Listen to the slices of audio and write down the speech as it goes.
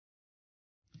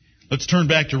Let's turn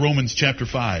back to Romans chapter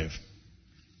 5.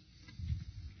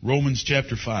 Romans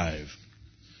chapter 5.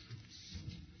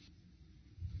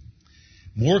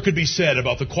 More could be said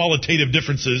about the qualitative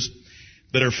differences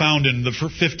that are found in the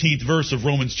 15th verse of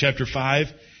Romans chapter 5,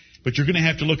 but you're going to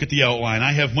have to look at the outline.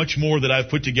 I have much more that I've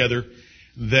put together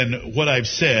than what I've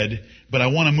said, but I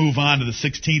want to move on to the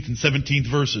 16th and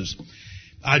 17th verses.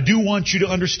 I do want you to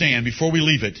understand, before we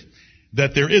leave it,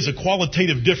 that there is a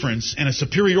qualitative difference and a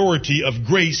superiority of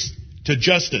grace to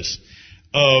justice,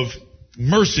 of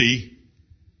mercy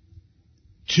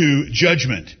to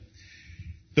judgment.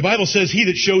 The Bible says, he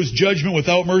that shows judgment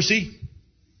without mercy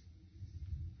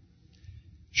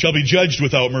shall be judged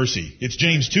without mercy. It's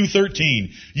James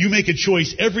 2:13. You make a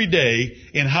choice every day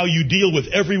in how you deal with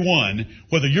everyone,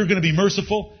 whether you're going to be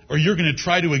merciful or you're going to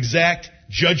try to exact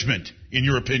judgment in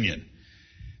your opinion.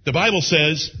 The Bible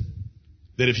says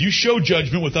that if you show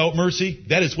judgment without mercy,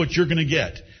 that is what you're going to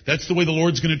get. That's the way the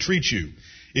Lord's going to treat you.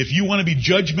 If you want to be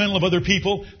judgmental of other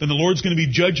people, then the Lord's going to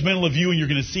be judgmental of you and you're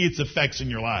going to see its effects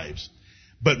in your lives.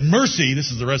 But mercy,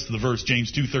 this is the rest of the verse,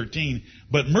 James 2:13,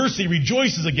 but mercy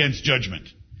rejoices against judgment.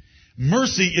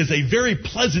 Mercy is a very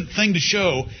pleasant thing to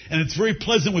show, and it's very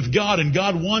pleasant with God, and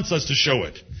God wants us to show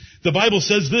it. The Bible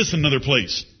says this in another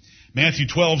place. Matthew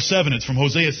 12:7, it's from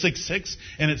Hosea 6:6,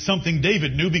 and it's something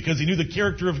David knew because he knew the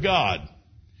character of God.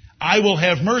 I will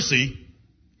have mercy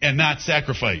and not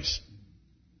sacrifice.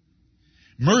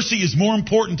 Mercy is more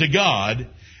important to God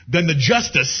than the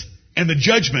justice and the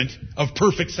judgment of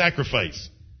perfect sacrifice.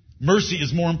 Mercy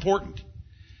is more important.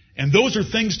 And those are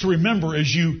things to remember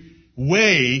as you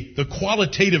weigh the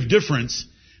qualitative difference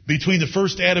between the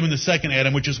first Adam and the second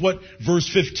Adam, which is what verse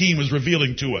 15 was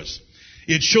revealing to us.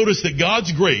 It showed us that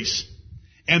God's grace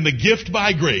and the gift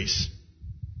by grace,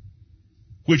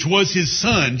 which was His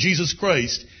Son, Jesus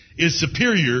Christ, is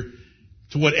superior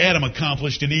to what Adam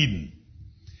accomplished in Eden.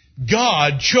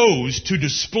 God chose to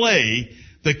display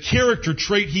the character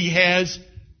trait He has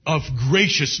of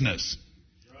graciousness,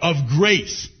 of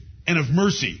grace, and of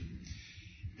mercy.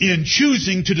 In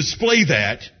choosing to display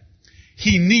that,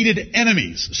 He needed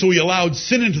enemies. So He allowed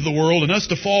sin into the world and us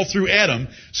to fall through Adam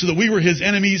so that we were His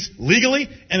enemies legally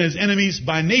and His enemies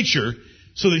by nature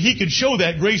so that He could show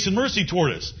that grace and mercy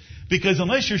toward us. Because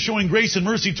unless you're showing grace and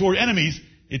mercy toward enemies,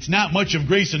 it's not much of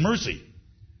grace and mercy.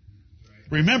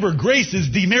 Remember, grace is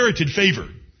demerited favor.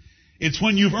 It's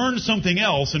when you've earned something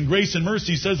else, and grace and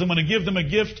mercy says, I'm going to give them a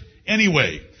gift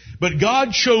anyway. But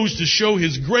God chose to show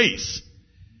His grace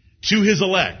to His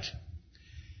elect.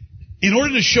 In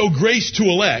order to show grace to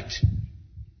elect,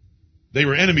 they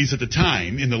were enemies at the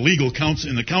time in the legal council,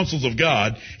 in the councils of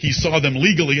God. He saw them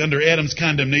legally under Adam's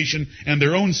condemnation and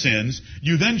their own sins.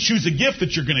 You then choose a gift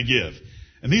that you're going to give.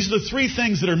 And these are the three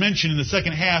things that are mentioned in the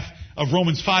second half of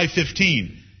Romans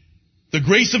 5:15. The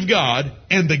grace of God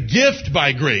and the gift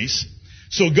by grace.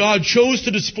 So God chose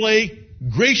to display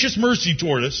gracious mercy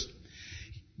toward us.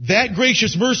 That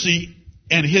gracious mercy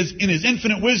and in His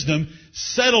infinite wisdom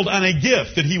settled on a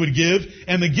gift that He would give,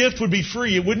 and the gift would be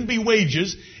free. It wouldn't be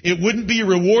wages. It wouldn't be a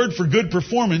reward for good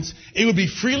performance. It would be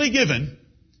freely given.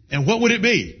 And what would it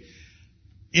be?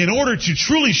 In order to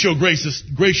truly show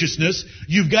graciousness,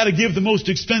 you've got to give the most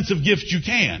expensive gift you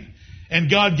can.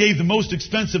 And God gave the most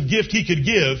expensive gift He could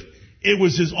give. It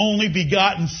was His only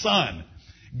begotten Son.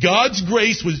 God's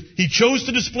grace was, He chose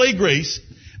to display grace.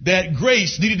 That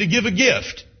grace needed to give a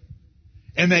gift.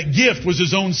 And that gift was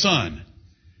His own Son.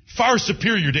 Far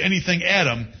superior to anything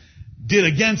Adam did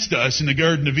against us in the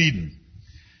Garden of Eden.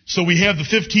 So we have the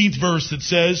 15th verse that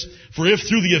says, for if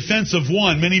through the offense of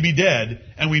one many be dead,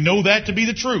 and we know that to be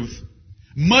the truth,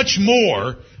 much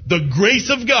more the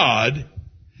grace of God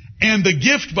and the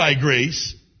gift by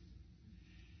grace,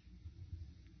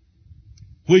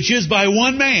 which is by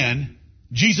one man,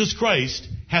 Jesus Christ,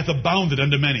 hath abounded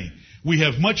unto many. We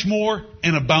have much more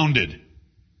and abounded.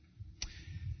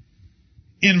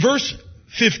 In verse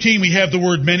 15 we have the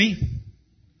word many.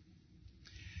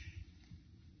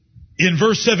 In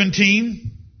verse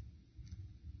 17,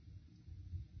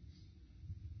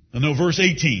 verse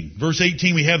 18. Verse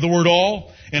 18 we have the word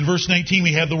all, and verse 19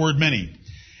 we have the word many.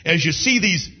 As you see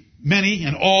these many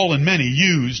and all and many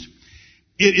used,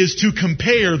 it is to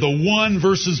compare the one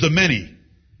versus the many.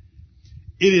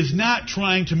 It is not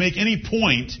trying to make any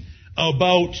point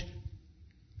about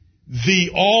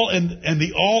the all and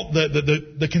the all,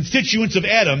 the constituents of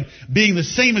Adam being the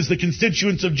same as the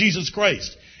constituents of Jesus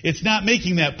Christ. It's not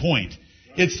making that point.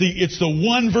 It's the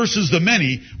one versus the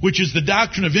many, which is the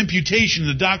doctrine of imputation,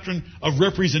 the doctrine of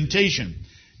representation.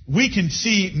 We can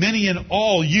see many and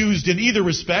all used in either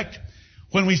respect.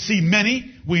 When we see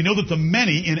many, we know that the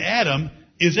many in Adam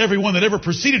is everyone that ever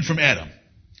proceeded from Adam.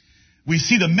 We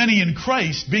see the many in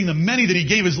Christ being the many that He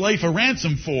gave His life a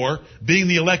ransom for, being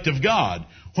the elect of God.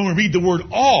 When we read the word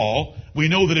all, we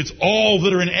know that it's all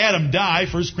that are in Adam die,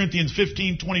 1 Corinthians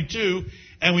 15:22,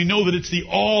 and we know that it's the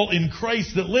all in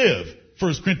Christ that live,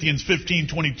 1 Corinthians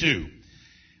 15:22.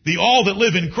 The all that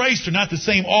live in Christ are not the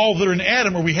same all that are in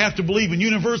Adam, or we have to believe in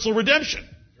universal redemption.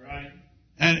 Right.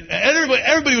 And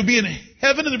everybody would be in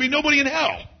heaven and there'd be nobody in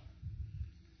hell.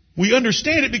 We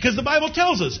understand it because the Bible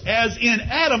tells us, as in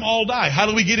Adam all die. How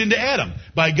do we get into Adam?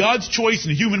 By God's choice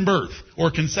in human birth or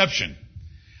conception.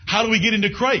 How do we get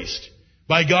into Christ?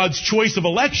 By God's choice of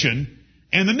election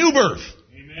and the new birth.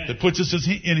 Amen. That puts us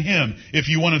in Him, if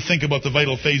you want to think about the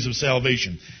vital phase of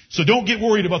salvation. So don't get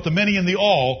worried about the many and the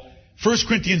all. 1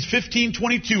 Corinthians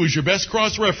 15:22 is your best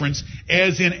cross-reference.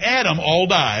 As in Adam all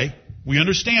die. We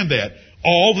understand that.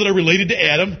 All that are related to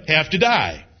Adam have to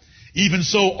die. Even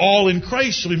so, all in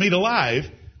Christ shall be made alive,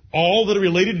 all that are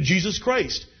related to Jesus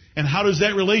Christ. And how does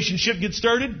that relationship get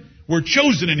started? We're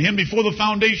chosen in Him before the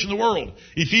foundation of the world.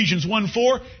 Ephesians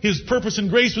 1:4, His purpose and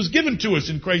grace was given to us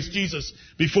in Christ Jesus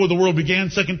before the world began,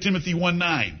 2 Timothy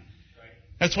 1:9.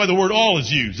 That's why the word all is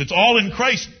used. It's all in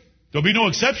Christ. There'll be no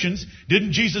exceptions.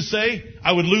 Didn't Jesus say,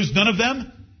 I would lose none of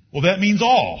them? Well, that means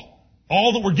all.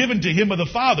 All that were given to Him by the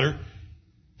Father,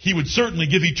 He would certainly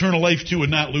give eternal life to and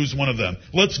not lose one of them.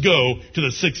 Let's go to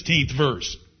the 16th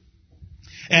verse.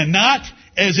 And not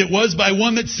as it was by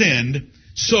one that sinned,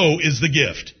 so is the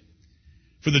gift.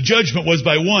 For the judgment was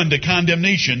by one to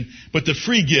condemnation, but the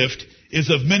free gift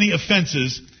is of many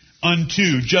offenses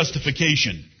unto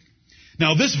justification.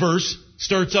 Now this verse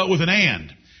starts out with an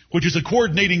and, which is a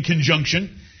coordinating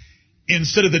conjunction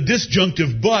instead of the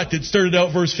disjunctive but that started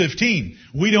out verse 15.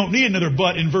 We don't need another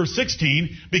but in verse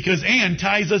 16 because and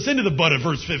ties us into the but of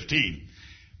verse 15.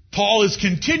 Paul is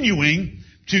continuing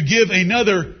to give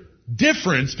another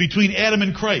difference between Adam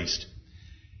and Christ.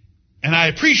 And I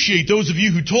appreciate those of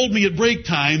you who told me at break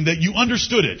time that you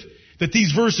understood it, that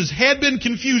these verses had been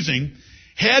confusing,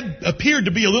 had appeared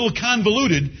to be a little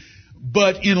convoluted,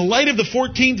 but in light of the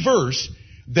 14th verse,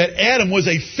 that Adam was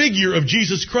a figure of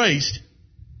Jesus Christ,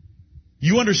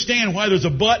 you understand why there's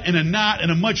a but and a not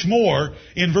and a much more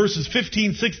in verses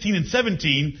 15, 16, and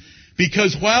 17,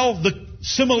 because while the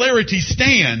similarity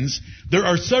stands, there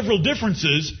are several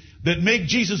differences that make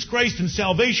Jesus Christ and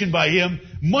salvation by Him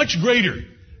much greater,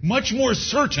 much more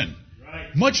certain,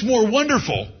 Right. much more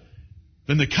wonderful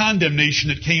than the condemnation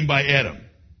that came by Adam.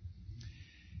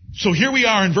 So here we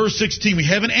are in verse 16. We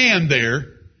have an and there,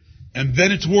 and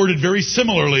then it's worded very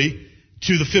similarly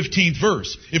to the 15th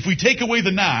verse. If we take away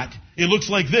the not, it looks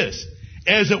like this.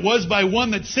 As it was by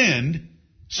one that sinned,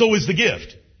 so is the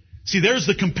gift. See, there's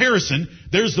the comparison.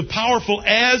 There's the powerful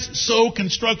as-so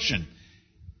construction.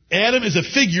 Adam is a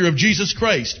figure of Jesus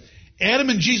Christ. Adam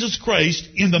and Jesus Christ,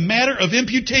 in the matter of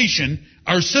imputation,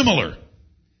 are similar.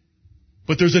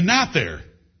 But there's a not there,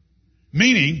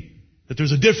 meaning that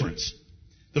there's a difference.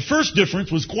 The first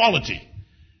difference was quality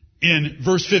in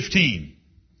verse 15.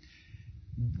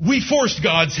 We forced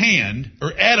God's hand,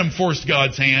 or Adam forced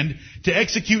God's hand, to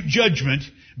execute judgment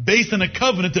based on a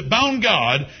covenant that bound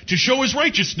God to show His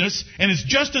righteousness and His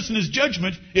justice and His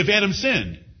judgment if Adam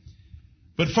sinned.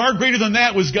 But far greater than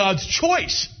that was God's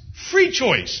choice, free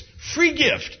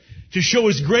gift, to show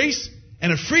His grace,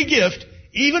 and a free gift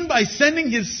even by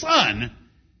sending His Son.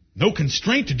 No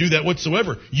constraint to do that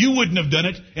whatsoever. You wouldn't have done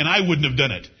it, and I wouldn't have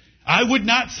done it. I would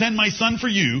not send my Son for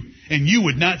you, and you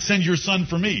would not send your Son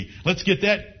for me. Let's get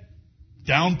that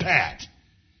down pat.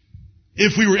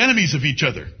 If we were enemies of each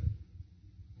other,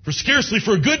 for scarcely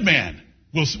for a good man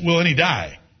will any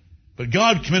die. But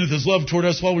God commendeth His love toward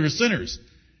us while we were sinners.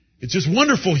 It's just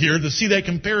wonderful here to see that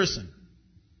comparison.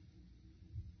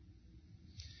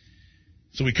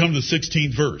 So we come to the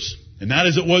 16th verse. And not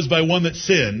as it was by one that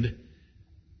sinned,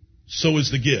 so is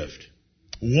the gift.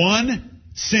 One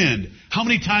sinned. How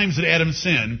many times did Adam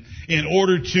sin in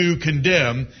order to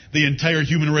condemn the entire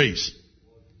human race?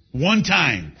 One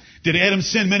time. Did Adam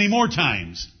sin many more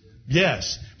times?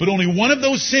 Yes. But only one of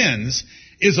those sins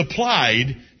is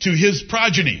applied to his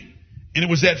progeny. And it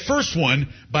was that first one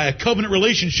by a covenant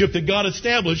relationship that God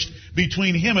established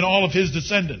between him and all of his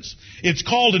descendants. It's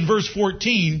called in verse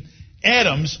 14,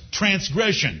 Adam's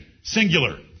transgression,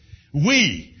 singular.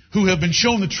 We, who have been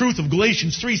shown the truth of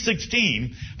Galatians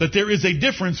 3:16, that there is a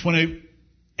difference when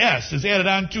a S is added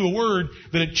on to a word,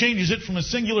 that it changes it from a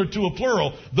singular to a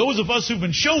plural. Those of us who've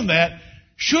been shown that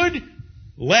should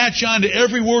latch on to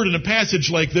every word in a passage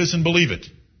like this and believe it.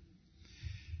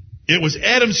 It was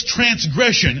Adam's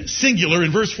transgression, singular,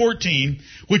 in verse 14,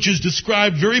 which is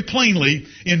described very plainly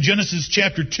in Genesis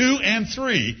chapter 2 and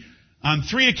 3, on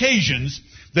 3 occasions,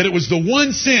 that it was the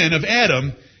one sin of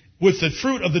Adam with the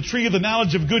fruit of the tree of the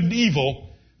knowledge of good and evil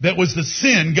that was the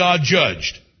sin God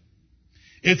judged.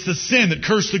 It's the sin that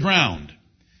cursed the ground.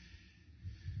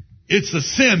 It's the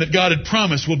sin that God had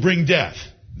promised will bring death.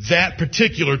 That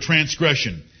particular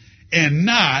transgression. And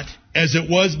not as it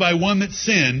was by one that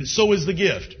sinned, so is the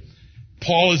gift.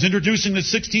 Paul is introducing the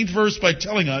 16th verse by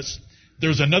telling us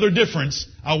there's another difference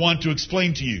I want to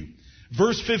explain to you.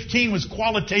 Verse 15 was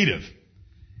qualitative.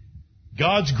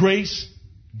 God's grace,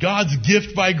 God's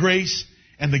gift by grace,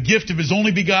 and the gift of His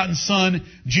only begotten Son,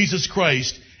 Jesus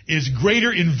Christ, is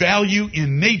greater in value,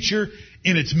 in nature,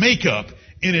 in its makeup,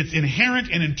 in its inherent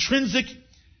and intrinsic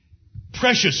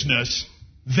preciousness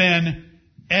than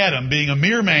Adam being a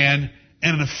mere man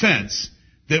and an offense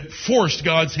that forced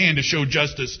God's hand to show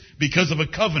justice because of a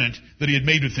covenant that He had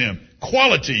made with him.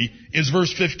 Quality is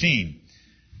verse 15.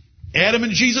 Adam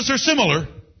and Jesus are similar,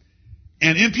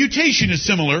 and imputation is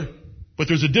similar, but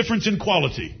there's a difference in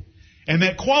quality. And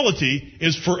that quality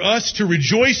is for us to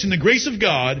rejoice in the grace of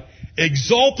God,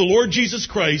 exalt the Lord Jesus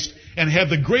Christ, and have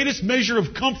the greatest measure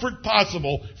of comfort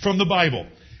possible from the Bible.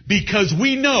 Because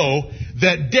we know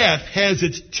that death has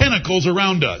its tentacles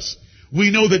around us. We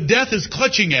know that death is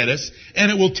clutching at us,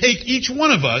 and it will take each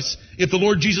one of us if the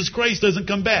Lord Jesus Christ doesn't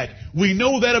come back. We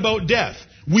know that about death.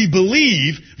 We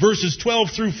believe verses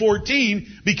 12 through 14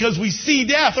 because we see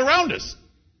death around us.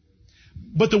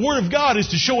 But the Word of God is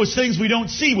to show us things we don't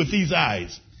see with these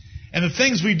eyes. And the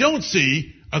things we don't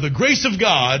see are the grace of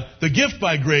God, the gift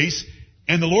by grace,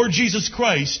 and the Lord Jesus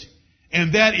Christ.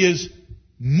 And that is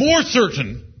more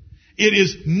certain. It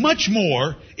is much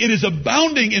more. It is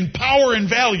abounding in power and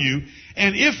value.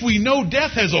 And if we know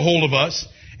death has a hold of us,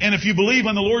 and if you believe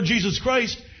on the Lord Jesus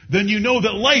Christ, then you know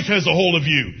that life has a hold of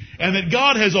you, and that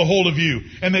God has a hold of you,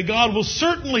 and that God will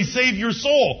certainly save your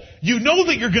soul. You know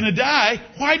that you're going to die.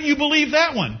 Why do you believe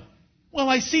that one? Well,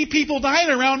 I see people dying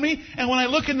around me, and when I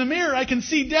look in the mirror, I can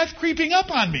see death creeping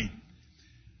up on me.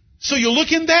 So you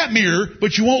look in that mirror,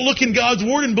 but you won't look in God's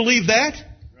Word and believe that?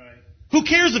 Right. Who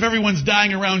cares if everyone's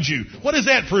dying around you? What does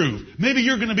that prove? Maybe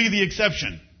you're going to be the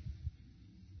exception.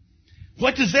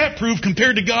 What does that prove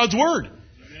compared to God's Word?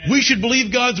 We should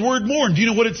believe God's Word more. And do you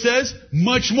know what it says?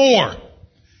 Much more.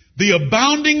 The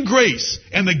abounding grace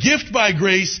and the gift by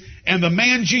grace and the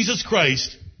man Jesus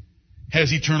Christ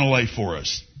has eternal life for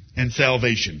us and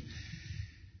salvation.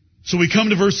 So we come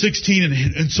to verse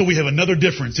 16 and so we have another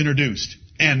difference introduced.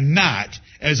 And not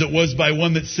as it was by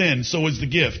one that sinned, so is the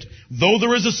gift. Though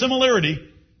there is a similarity,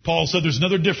 Paul said there's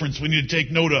another difference we need to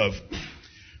take note of.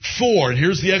 For, and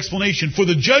here's the explanation, for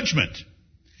the judgment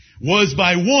was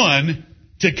by one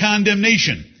to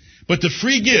condemnation, but the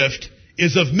free gift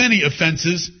is of many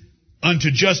offenses unto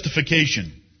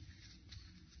justification.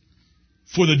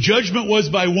 For the judgment was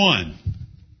by one.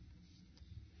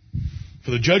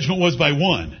 For the judgment was by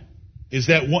one. Is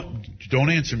that one? Don't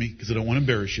answer me because I don't want to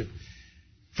embarrass you.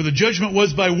 For the judgment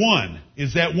was by one.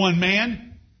 Is that one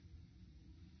man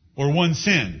or one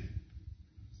sin?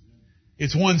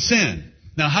 It's one sin.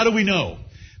 Now, how do we know?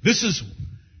 This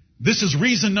is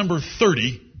reason number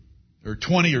 30 or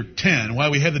 20 or 10 why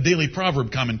we have the daily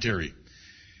proverb commentary.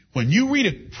 When you read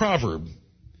a proverb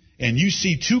and you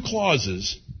see two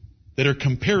clauses that are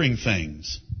comparing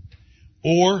things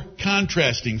or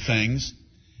contrasting things,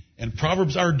 and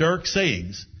proverbs are dark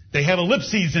sayings, they have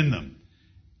ellipses in them.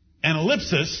 An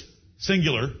ellipsis,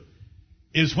 singular,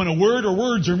 is when a word or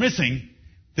words are missing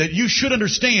that you should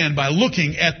understand by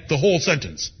looking at the whole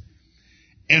sentence.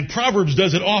 And Proverbs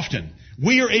does it often.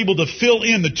 We are able to fill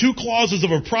in the two clauses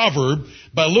of a proverb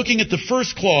by looking at the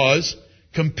first clause,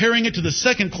 comparing it to the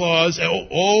second clause.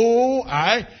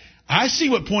 I see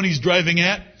what point he's driving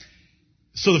at.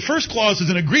 So the first clause is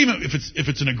an agreement if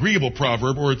it's an agreeable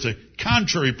proverb or it's a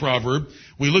contrary proverb.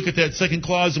 We look at that second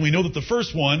clause and we know that the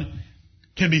first one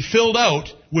can be filled out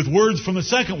with words from the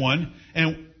second one,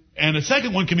 and the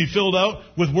second one can be filled out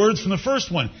with words from the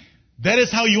first one. That is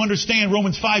how you understand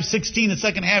Romans 5:16, the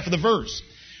second half of the verse,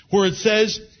 where it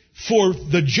says, for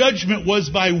the judgment was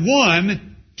by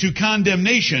one to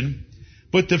condemnation,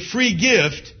 but the free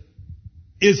gift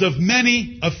is of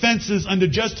many offenses unto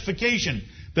justification.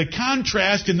 The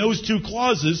contrast in those two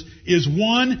clauses is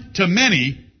one to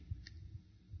many.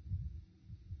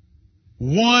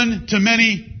 One to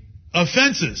many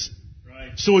offenses.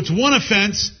 Right. So it's one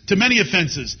offense to many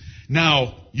offenses.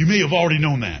 Now, you may have already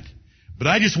known that, but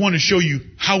I just want to show you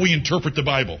how we interpret the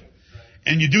Bible. Right.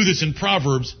 And you do this in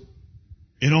Proverbs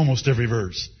in almost every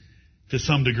verse to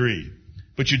some degree.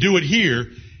 But you do it here.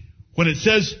 When it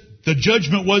says the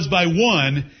judgment was by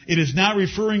one, it is not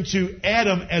referring to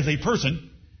Adam as a person.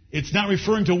 It's not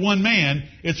referring to one man.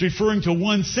 It's referring to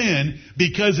one sin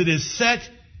because it is set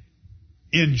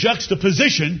in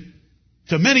juxtaposition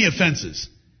to many offenses.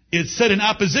 It's set in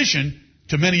opposition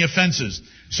to many offenses.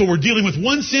 So we're dealing with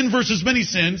one sin versus many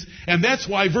sins, and that's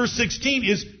why verse 16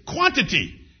 is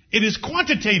quantity. It is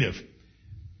quantitative.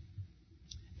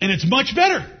 And it's much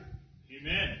better.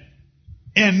 Amen.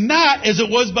 And not as it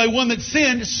was by one that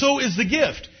sinned, so is the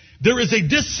gift. There is a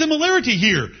dissimilarity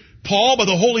here. Paul, by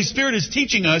the Holy Spirit, is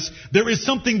teaching us there is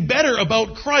something better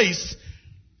about Christ's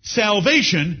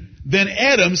salvation than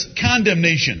Adam's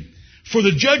condemnation. For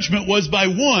the judgment was by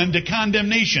one to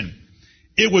condemnation.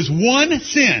 It was one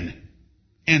sin,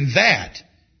 and that,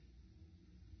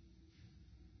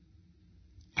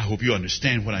 I hope you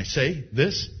understand when I say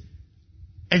this,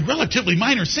 a relatively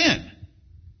minor sin.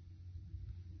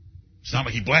 It's not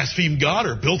like he blasphemed God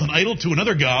or built an idol to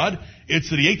another god. It's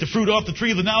that he ate the fruit off the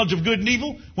tree of the knowledge of good and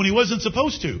evil when he wasn't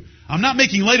supposed to. I'm not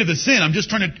making light of the sin. I'm just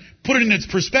trying to put it in its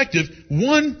perspective.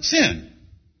 One sin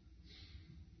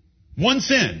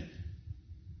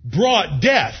brought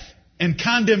death and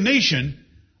condemnation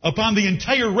upon the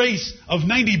entire race of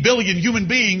 90 billion human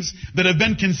beings that have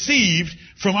been conceived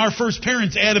from our first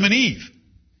parents, Adam and Eve.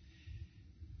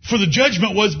 For the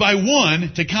judgment was by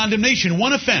one to condemnation,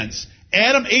 one offense.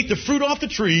 Adam ate the fruit off the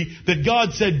tree that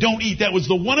God said don't eat. That was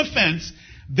the one offense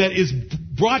that is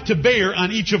brought to bear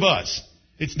on each of us.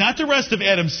 It's not the rest of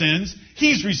Adam's sins.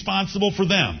 He's responsible for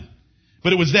them.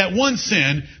 But it was that one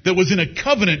sin that was in a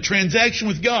covenant transaction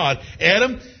with God.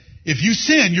 Adam, if you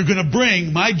sin, you're going to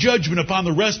bring my judgment upon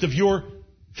the rest of your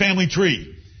family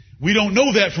tree. We don't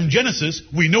know that from Genesis.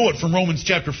 We know it from Romans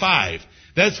chapter 5.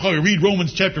 That's how we read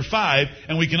Romans chapter 5,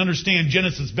 and we can understand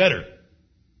Genesis better.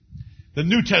 The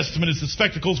New Testament is the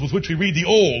spectacles with which we read the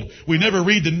Old. We never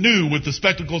read the New with the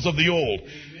spectacles of the Old.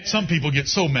 Amen. Some people get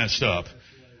so messed up.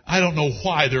 I don't know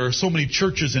why there are so many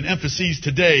churches and emphases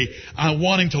today on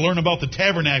wanting to learn about the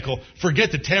tabernacle.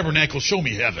 Forget the tabernacle, show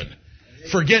me heaven.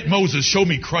 Forget Moses, show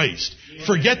me Christ.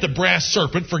 Forget the brass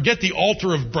serpent. Forget the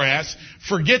altar of brass.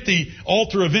 Forget the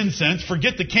altar of incense.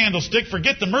 Forget the candlestick.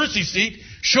 Forget the mercy seat.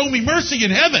 Show me mercy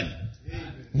in heaven.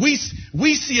 We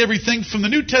see everything from the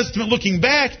New Testament looking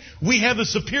back. We have the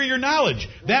superior knowledge.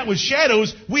 That was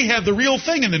shadows. We have the real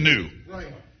thing in the new.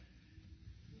 Right.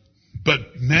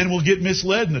 But men will get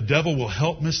misled and the devil will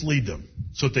help mislead them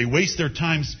so that they waste their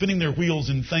time spinning their wheels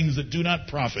in things that do not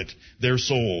profit their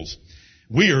souls.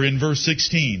 We are in verse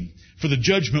 16. For the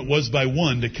judgment was by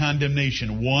one to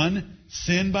condemnation. One,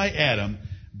 sin by Adam,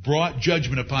 brought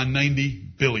judgment upon 90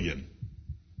 billion.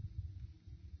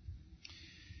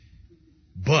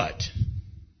 But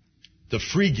the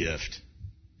free gift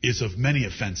is of many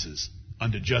offenses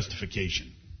unto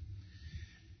justification.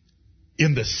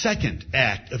 In the second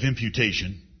act of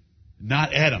imputation,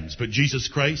 not Adam's, but Jesus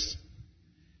Christ,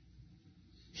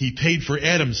 he paid for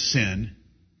Adam's sin,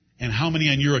 and how many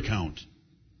on your account?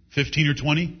 15 or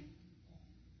 20?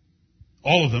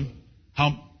 All of them.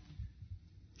 Do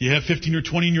you have 15 or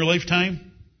 20 in your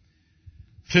lifetime?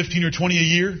 15 or 20 a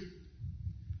year?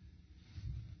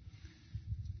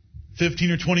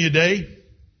 15 or 20 a day,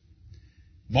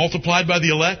 multiplied by the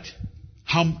elect.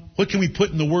 What can we put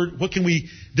in the word? What can we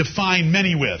define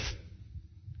many with?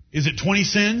 Is it 20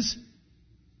 sins?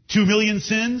 2 million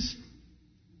sins?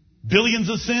 Billions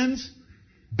of sins?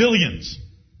 Billions.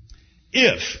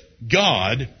 If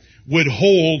God would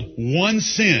hold one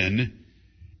sin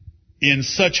in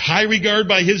such high regard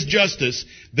by His justice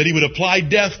that He would apply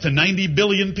death to 90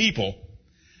 billion people,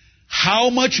 how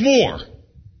much more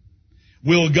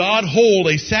will God hold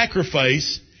a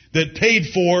sacrifice that paid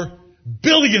for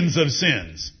billions of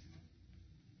sins?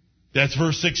 That's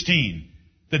verse 16.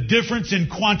 The difference in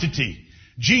quantity.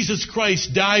 Jesus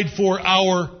Christ died for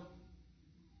our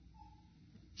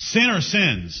sin or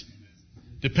sins.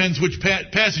 Depends which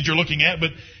passage you're looking at,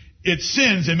 but it's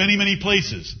sins in many, many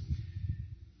places.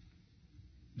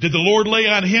 Did the Lord lay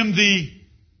on Him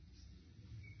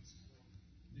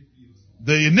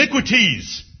the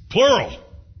iniquities, plural,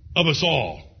 of us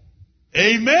all?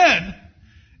 Amen.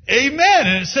 Amen.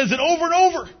 And it says it over and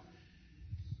over.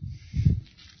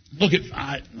 Look at,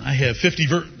 I have 50,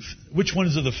 which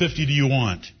ones of the 50 do you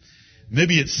want?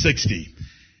 Maybe it's 60.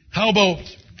 How about,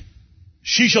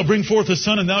 she shall bring forth a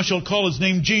son, and thou shalt call his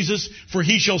name Jesus, for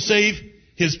he shall save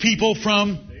his people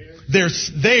from their.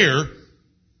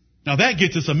 Now that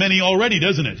gets us a many already,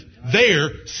 doesn't it?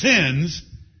 Their sins.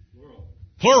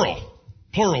 Plural.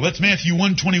 That's Matthew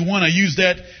 1:21. I used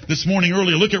that this morning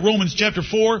earlier. Look at Romans chapter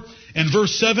 4 and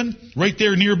verse 7. Right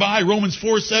there nearby, Romans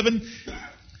 4:7.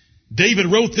 David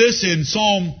wrote this in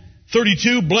Psalm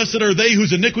 32. Blessed are they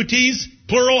whose iniquities,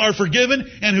 plural, are forgiven,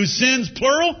 and whose sins,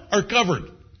 plural, are covered.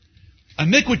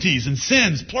 Iniquities and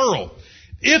sins, plural.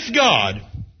 If God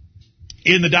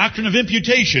in the doctrine of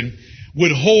imputation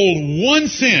would hold one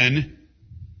sin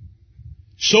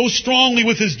so strongly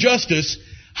with His justice,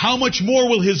 how much more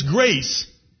will His grace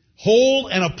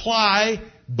hold and apply,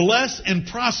 bless and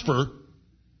prosper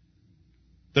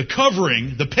the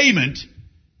covering, the payment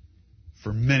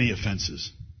for many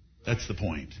offenses? That's the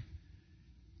point.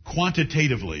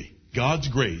 Quantitatively, God's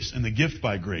grace and the gift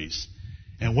by grace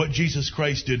and what Jesus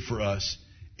Christ did for us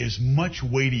is much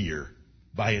weightier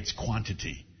by its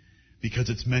quantity because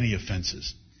it's many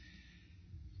offenses.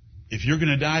 If you're going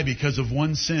to die because of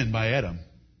one sin by Adam,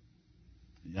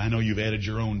 I know you've added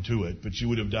your own to it, but you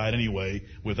would have died anyway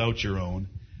without your own.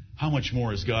 How much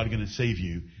more is God going to save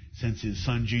you since His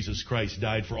Son Jesus Christ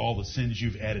died for all the sins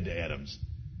you've added to Adam's?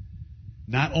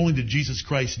 Not only did Jesus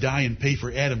Christ die and pay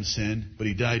for Adam's sin, but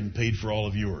He died and paid for all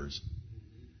of yours.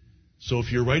 So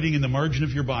if you're writing in the margin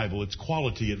of your Bible, it's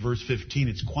quality at verse 15,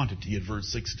 it's quantity at verse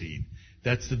 16.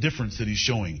 That's the difference that He's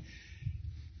showing.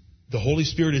 The Holy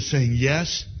Spirit is saying,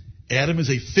 yes, Adam is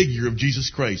a figure of Jesus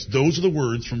Christ. Those are the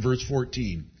words from verse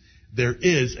 14. There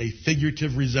is a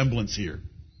figurative resemblance here.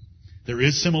 There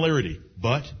is similarity,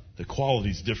 but the quality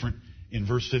is different in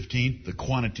verse 15. The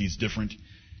quantity is different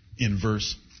in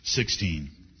verse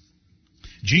 16.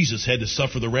 Jesus had to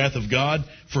suffer the wrath of God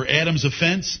for Adam's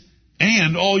offense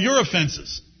and all your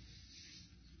offenses.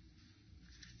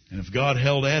 And if God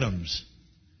held Adam's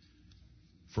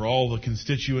for all the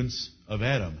constituents of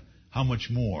Adam, how much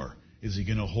more is He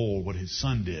going to hold what His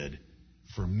Son did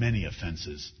for many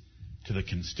offenses to the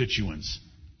constituents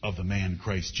of the man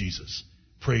Christ Jesus?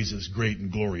 Praise His great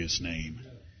and glorious name.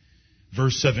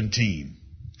 Verse 17.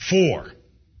 For.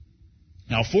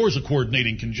 Now, for is a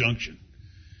coordinating conjunction.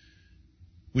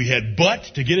 We had but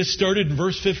to get us started in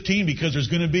verse 15 because there's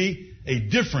going to be a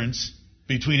difference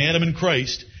between Adam and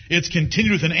Christ. It's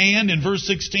continued with an and in verse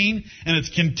 16, and it's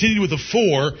continued with a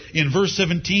for in verse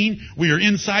 17. We are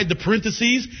inside the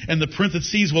parentheses, and the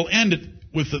parentheses will end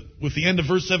with the end of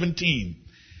verse 17.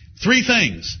 Three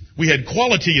things. We had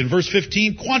quality in verse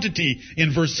 15, quantity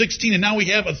in verse 16, and now we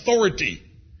have authority.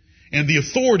 And the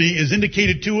authority is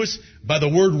indicated to us by the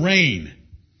word reign.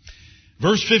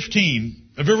 Verse 17.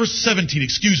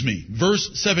 Verse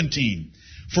 17.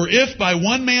 For if by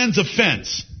one man's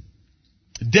offense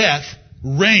death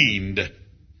reigned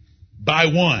by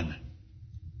one,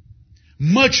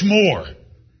 much more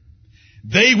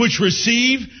they which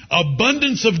receive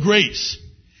abundance of grace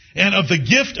and of the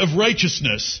gift of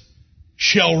righteousness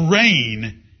shall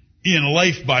reign in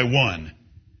life by one,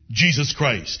 Jesus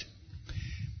Christ.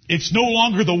 It's no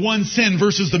longer the one sin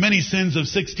versus the many sins of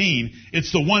 16.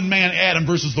 It's the one man Adam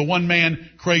versus the one man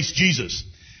Christ Jesus.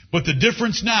 But the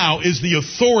difference now is the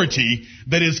authority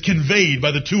that is conveyed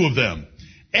by the two of them.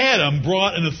 Adam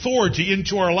brought an authority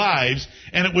into our lives,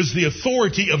 and it was the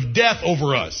authority of death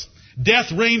over us.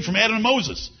 Death reigned from Adam and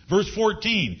Moses. Verse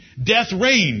 14. Death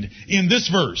reigned in this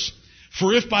verse.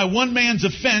 For if by one man's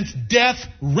offense death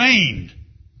reigned.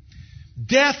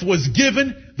 Death was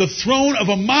given the throne of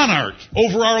a monarch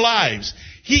over our lives.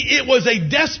 It was a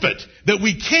despot that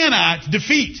we cannot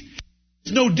defeat.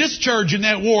 There's no discharge in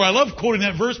that war. I love quoting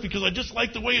that verse because I just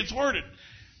like the way it's worded.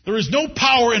 There is no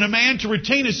power in a man to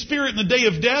retain his spirit in the day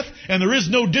of death, and there is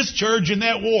no discharge in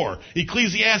that war.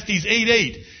 Ecclesiastes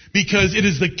 8:8. Because it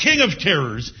is the king of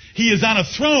terrors. He is on a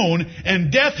throne,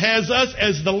 and death has us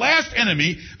as the last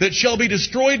enemy that shall be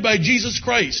destroyed by Jesus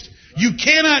Christ. You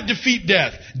cannot defeat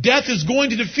death. Death is going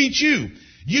to defeat you.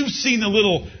 You've seen the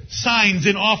little signs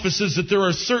in offices that there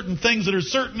are certain things that are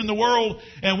certain in the world,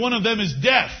 and one of them is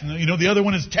death. You know, the other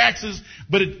one is taxes,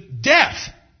 but death.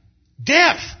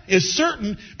 Death is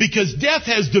certain because death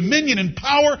has dominion and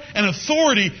power and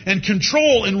authority and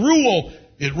control and rule.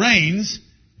 It reigns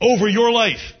over your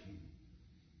life.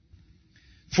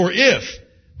 For if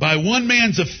by one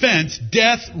man's offense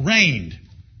death reigned.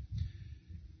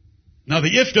 Now the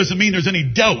if doesn't mean there's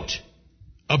any doubt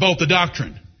about the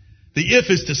doctrine. The if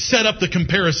is to set up the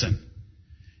comparison.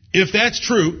 If that's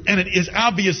true, and it is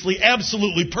obviously,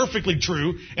 absolutely, perfectly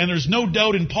true, and there's no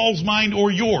doubt in Paul's mind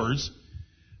or yours,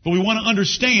 but we want to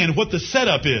understand what the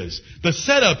setup is. The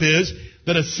setup is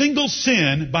that a single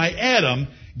sin by Adam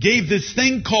gave this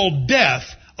thing called death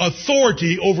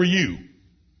authority over you.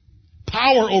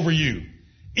 Power over you.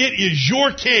 It is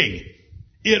your king.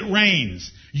 It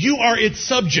reigns. You are its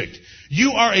subject.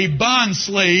 You are a bond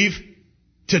slave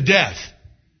to death,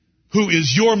 who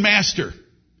is your master,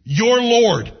 your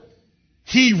Lord.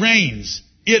 He reigns.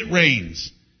 It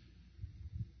reigns.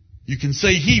 You can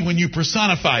say he when you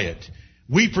personify it.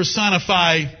 We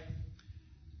personify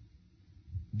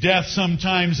death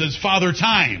sometimes as Father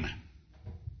Time.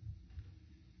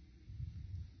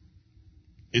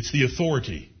 It's the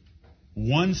authority.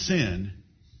 one sin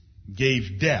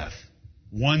gave death.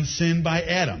 One sin by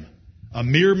Adam, a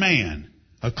mere man,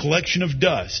 a collection of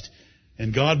dust.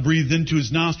 And God breathed into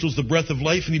his nostrils the breath of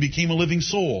life, and he became a living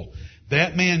soul.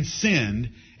 That man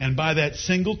sinned, and by that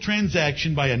single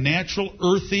transaction, by a natural,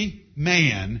 earthy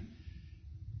man,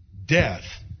 death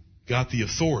got the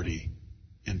authority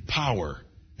and power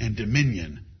and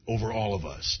dominion over all of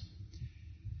us.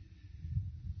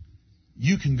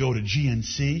 You can go to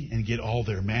GNC and get all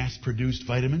their mass-produced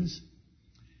vitamins.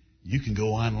 You can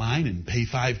go online and pay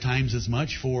 5 times as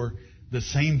much for the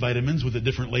same vitamins with a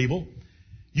different label.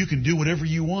 You can do whatever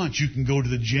you want. You can go to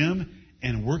the gym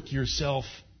and work yourself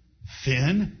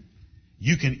thin.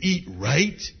 You can eat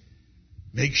right.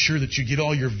 Make sure that you get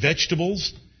all your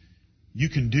vegetables. You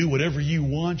can do whatever you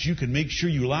want. You can make sure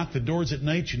you lock the doors at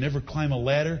night. You never climb a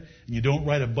ladder. And you don't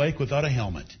ride a bike without a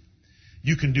helmet.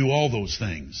 You can do all those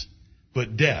things.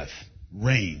 But death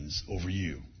reigns over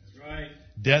you. That's right.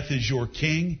 Death is your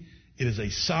king. It is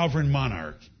a sovereign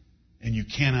monarch, and you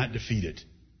cannot defeat it.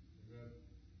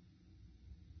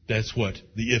 That's what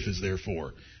the if is there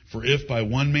for. For if by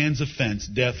one man's offense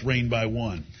death reigned by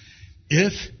one.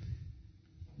 If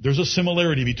there's a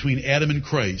similarity between Adam and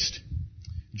Christ,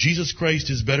 Jesus Christ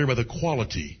is better by the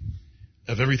quality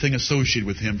of everything associated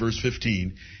with him, verse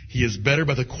 15. He is better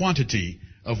by the quantity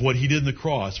of what he did in the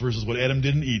cross versus what Adam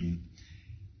did in Eden.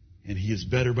 And he is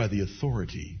better by the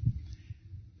authority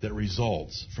that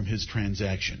results from his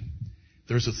transaction.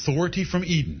 There's authority from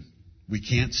Eden. We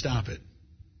can't stop it.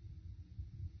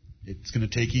 It's going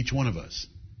to take each one of us.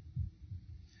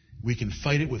 We can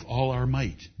fight it with all our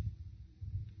might.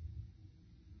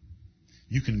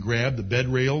 You can grab the bed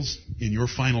rails in your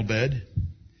final bed,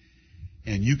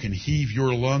 and you can heave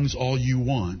your lungs all you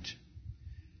want,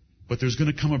 but there's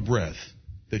going to come a breath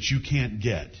that you can't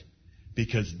get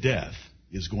because death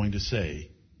is going to say,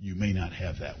 you may not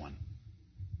have that one.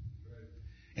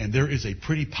 And there is a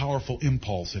pretty powerful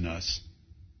impulse in us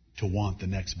to want the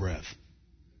next breath.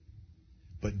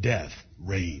 But death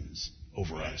reigns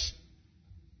over us.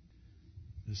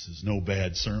 This is no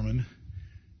bad sermon.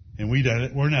 And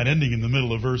we're not ending in the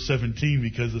middle of verse 17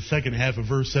 because the second half of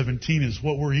verse 17 is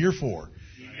what we're here for.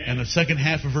 And the second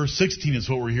half of verse 16 is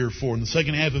what we're here for. And the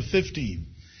second half of 15.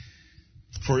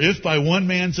 For if by one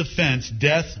man's offense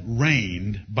death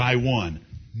reigned by one,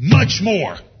 much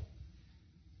more.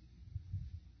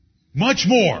 Much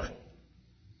more.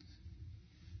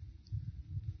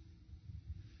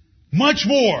 Much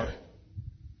more.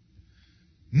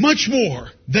 Much more.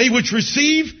 They which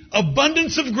receive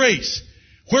abundance of grace.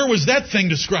 Where was that thing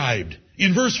described?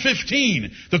 In verse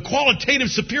 15. The qualitative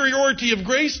superiority of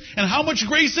grace. And how much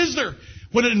grace is there?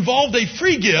 When it involved a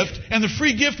free gift, and the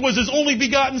free gift was his only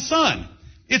begotten Son.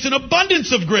 It's an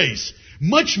abundance of grace.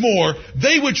 Much more,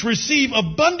 they which receive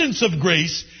abundance of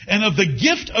grace and of the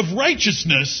gift of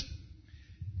righteousness.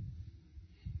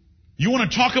 You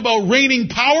want to talk about reigning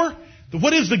power?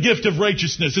 What is the gift of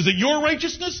righteousness? Is it your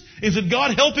righteousness? Is it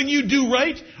God helping you do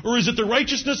right? Or is it the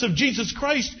righteousness of Jesus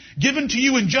Christ given to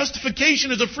you in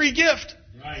justification as a free gift?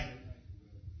 Right.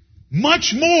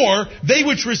 Much more, they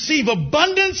which receive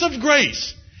abundance of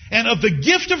grace and of the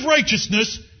gift of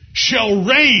righteousness shall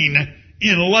reign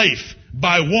in life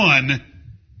by one,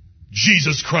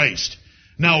 Jesus Christ.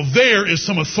 Now there is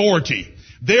some authority.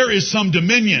 There is some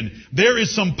dominion. There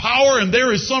is some power and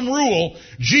there is some rule.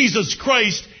 Jesus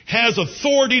Christ has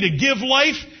authority to give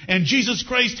life, and Jesus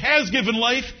Christ has given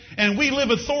life, and we live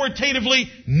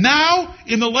authoritatively now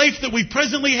in the life that we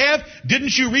presently have.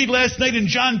 Didn't you read last night in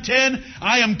John 10,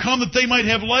 I am come that they might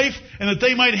have life and that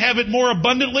they might have it more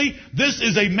abundantly? This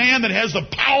is a man that has the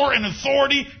power and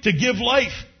authority to give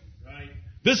life. Right.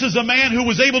 This is a man who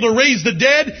was able to raise the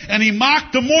dead, and he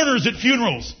mocked the mourners at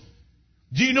funerals.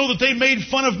 Do you know that they made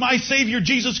fun of my Savior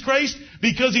Jesus Christ?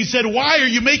 Because he said, why are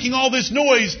you making all this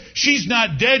noise? She's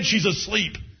not dead, she's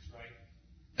asleep. Right.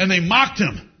 And they mocked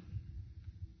him.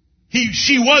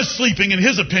 She was sleeping in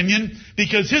his opinion,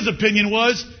 because his opinion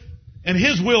was, and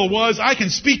his will was, I can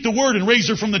speak the word and raise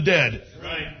her from the dead.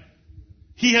 Right.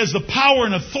 He has the power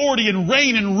and authority and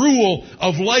reign and rule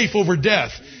of life over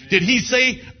death. Did he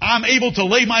say, I'm able to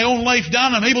lay my own life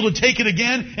down, I'm able to take it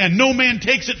again, and no man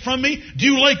takes it from me? Do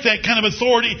you like that kind of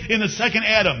authority in the second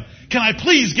Adam? Can I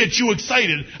please get you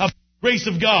excited about the grace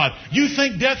of God? You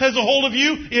think death has a hold of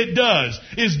you? It does.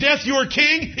 Is death your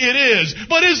king? It is.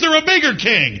 But is there a bigger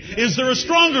king? Is there a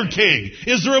stronger king?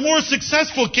 Is there a more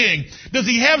successful king? Does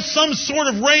he have some sort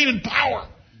of reign and power?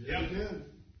 Yep.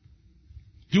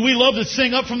 Do we love to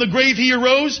sing up from the grave he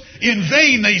arose? In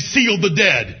vain they sealed the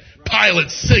dead.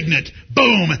 Pilate's signet,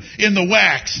 boom, in the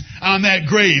wax on that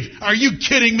grave. Are you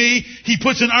kidding me? He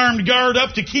puts an armed guard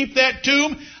up to keep that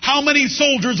tomb. How many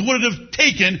soldiers would it have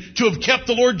taken to have kept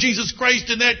the Lord Jesus Christ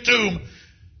in that tomb?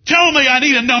 Tell me I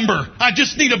need a number. I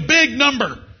just need a big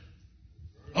number.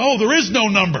 Oh, there is no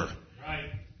number.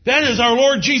 That is our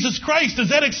Lord Jesus Christ. Does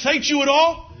that excite you at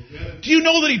all? Do you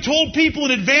know that He told people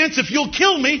in advance, if you'll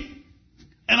kill me,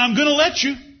 and I'm going to let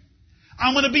you,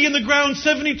 I'm going to be in the ground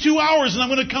 72 hours and I'm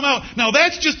going to come out. Now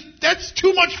that's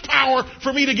too much power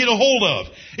for me to get a hold of.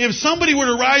 If somebody were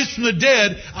to rise from the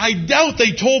dead, I doubt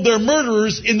they told their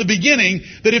murderers in the beginning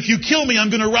that if you kill me, I'm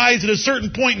going to rise at a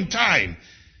certain point in time.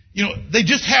 You know, they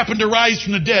just happened to rise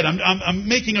from the dead. I'm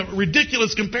making a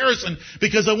ridiculous comparison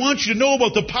because I want you to know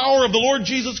about the power of the Lord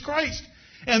Jesus Christ.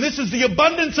 And this is the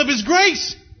abundance of His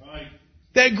grace.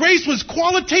 That grace was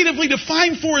qualitatively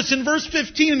defined for us in verse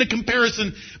 15 in the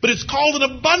comparison, but it's called an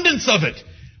abundance of it.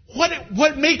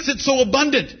 What makes it so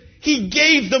abundant? He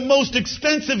gave the most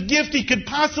expensive gift He could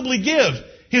possibly give,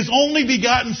 His only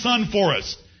begotten Son for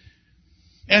us.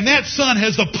 And that Son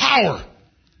has the power.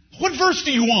 What verse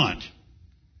do you want?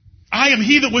 I am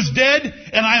He that was dead,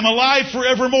 and I am alive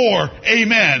forevermore.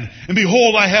 Amen. And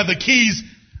behold, I have the keys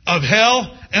of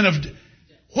hell and of...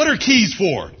 What are keys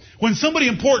for? When somebody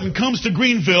important comes to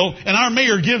Greenville and our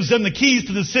mayor gives them the keys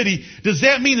to the city, does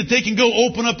that mean that they can go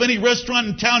open up any restaurant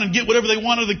in town and get whatever they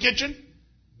want out of the kitchen?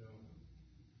 No.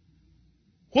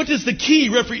 What does the key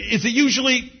represent? Is it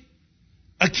usually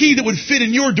a key that would fit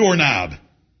in your doorknob?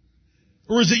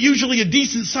 Or is it usually a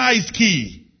decent sized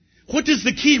key? What does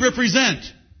the key represent?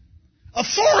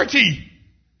 Authority.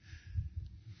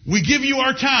 We give you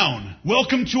our town.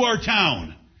 Welcome to our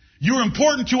town. You're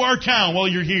important to our town while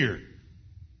you're here.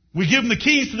 We give them the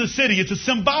keys to the city. It's a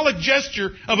symbolic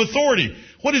gesture of authority.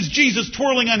 What is Jesus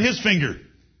twirling on His finger?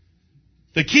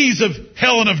 The keys of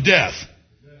hell and of death.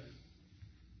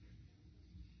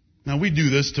 Now we do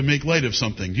this to make light of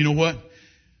something. Do you know what?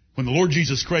 When the Lord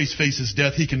Jesus Christ faces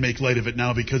death, He can make light of it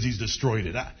now because He's destroyed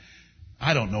it.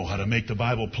 I don't know how to make the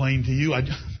Bible plain to you.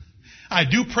 I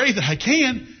do pray that I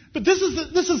can, but this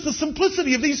is the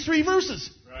simplicity of these three verses.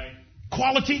 Right.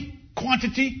 Quality,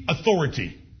 quantity,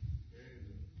 authority.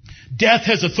 Death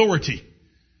has authority.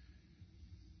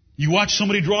 You watch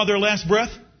somebody draw their last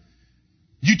breath?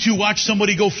 You two watch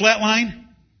somebody go flatline?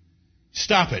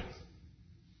 Stop it.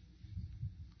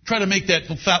 Try to make that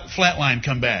flatline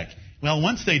come back. Well,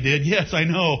 once they did, yes, I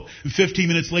know. 15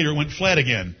 minutes later, it went flat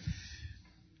again.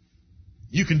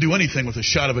 You can do anything with a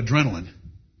shot of adrenaline,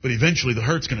 but eventually the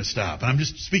hurt's going to stop. And I'm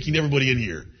just speaking to everybody in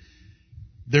here.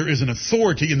 There is an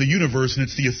authority in the universe, and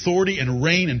it's the authority and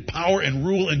reign and power and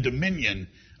rule and dominion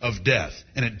of death,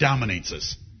 and it dominates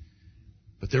us.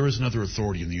 But there is another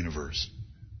authority in the universe.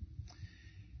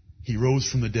 He rose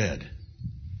from the dead.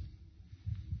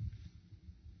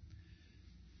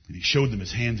 And He showed them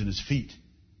His hands and His feet.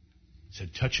 He said,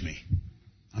 touch me.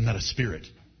 I'm not a spirit.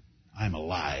 I'm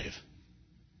alive.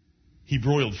 He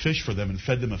broiled fish for them and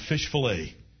fed them a fish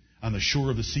fillet on the shore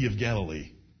of the Sea of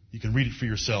Galilee. You can read it for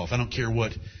yourself. I don't care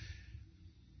what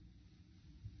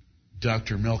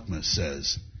Dr. Melkma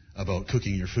says about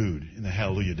cooking your food in the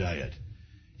Hallelujah Diet.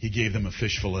 He gave them a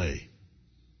fish fillet.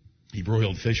 He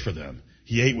broiled fish for them.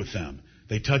 He ate with them.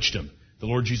 They touched Him. The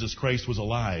Lord Jesus Christ was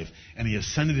alive, and He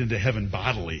ascended into heaven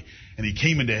bodily. And He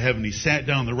came into heaven. He sat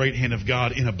down on the right hand of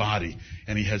God in a body,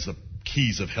 and He has the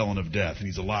keys of hell and of death, and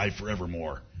He's alive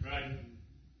forevermore. Right.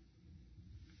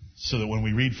 So that when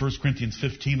we read 1 Corinthians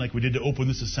 15 like we did to open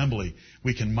this assembly,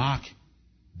 we can mock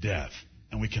death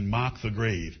and we can mock the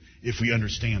grave if we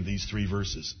understand these three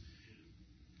verses.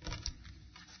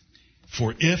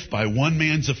 For if by one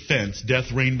man's offense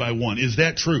death reigned by one. Is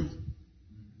that true?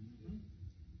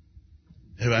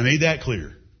 Have I made that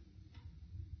clear?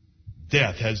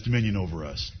 Death has dominion over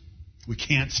us. We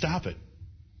can't stop it.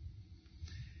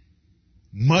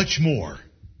 Much more,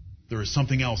 there is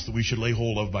something else that we should lay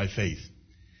hold of by faith.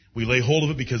 We lay hold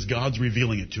of it because God's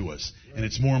revealing it to us. And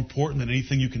it's more important than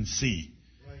anything you can see.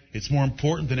 It's more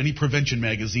important than any prevention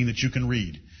magazine that you can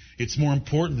read. It's more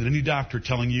important than any doctor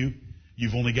telling you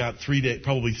you've only got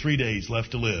probably 3 days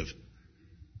left to live.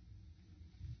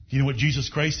 Do you know what Jesus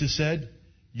Christ has said?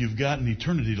 You've got an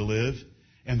eternity to live.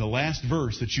 And the last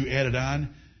verse that you added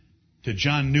on to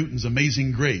John Newton's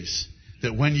Amazing Grace,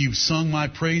 that when you've sung my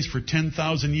praise for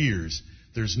 10,000 years,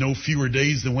 there's no fewer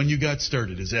days than when you got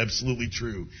started, is absolutely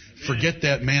true. Amen. Forget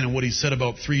that man and what he said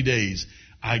about 3 days.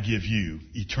 I give you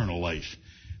eternal life.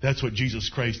 That's what Jesus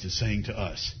Christ is saying to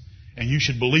us. And you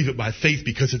should believe it by faith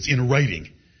because it's in writing.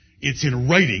 It's in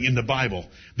writing in the Bible.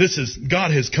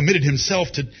 God has committed himself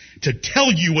to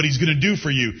tell you what he's going to do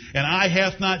for you. And eye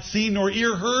hath not seen nor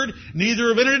ear heard, neither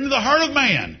have entered into the heart of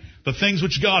man the things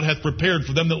which God hath prepared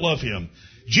for them that love him.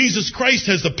 Jesus Christ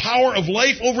has the power of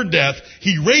life over death.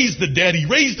 He raised the dead. He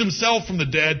raised himself from the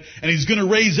dead, and he's going to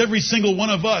raise every single one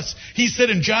of us. He said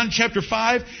in John chapter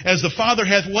 5, as the Father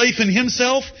hath life in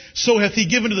himself, so hath he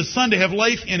given to the Son to have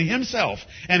life in himself,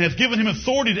 and hath given him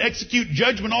authority to execute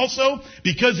judgment also,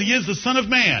 because he is the Son of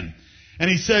Man. And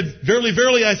he said, Verily,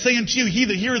 verily, I say unto you, he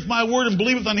that heareth my word and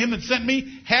believeth on him that sent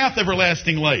me hath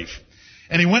everlasting life.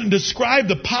 And he went and described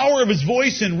the power of his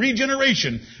voice in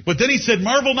regeneration. But then he said,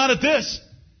 Marvel not at this,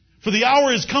 for the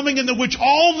hour is coming in the which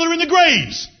all that are in the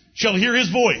graves shall hear his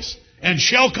voice and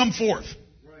shall come forth.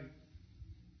 Right.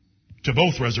 To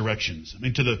both resurrections. I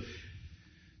mean, to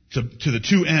the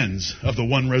two ends of the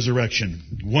one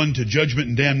resurrection. One to judgment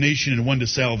and damnation, and one to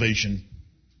salvation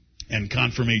and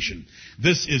confirmation.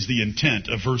 This is the intent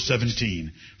of verse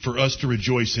 17, for us to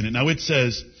rejoice in it. Now it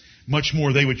says, much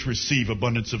more they which receive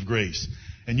abundance of grace.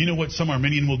 And you know what some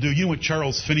Arminian will do? You know what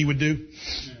Charles Finney would do?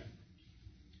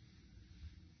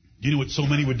 You know what so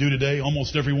many would do today?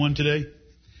 Almost everyone today?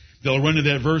 They'll run to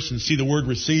that verse and see the word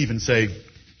receive and say,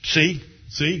 see?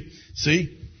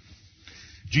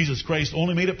 Jesus Christ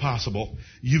only made it possible.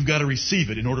 You've got to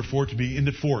receive it in order for it to be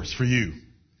into force for you.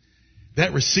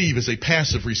 That receive is a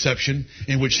passive reception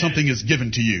in which something is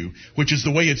given to you, which is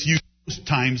the way it's used most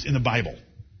times in the Bible.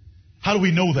 How do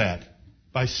we know that?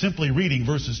 By simply reading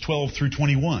verses 12 through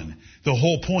 21. The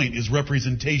whole point is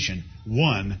representation.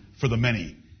 One for the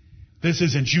many. This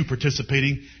isn't you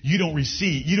participating. You don't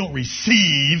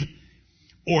receive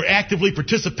or actively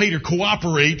participate or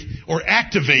cooperate or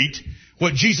activate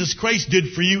what Jesus Christ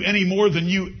did for you any more than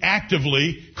you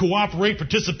actively cooperate,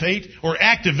 participate, or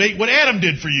activate what Adam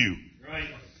did for you. Right.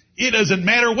 It doesn't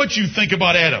matter what you think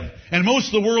about Adam. And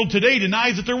most of the world today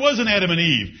denies that there was an Adam and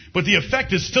Eve, but the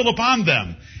effect is still upon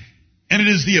them. And it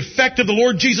is the effect of the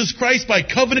Lord Jesus Christ by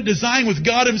covenant design with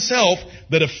God himself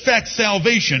that affects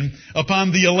salvation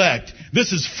upon the elect.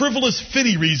 This is frivolous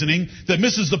Finney reasoning that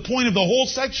misses the point of the whole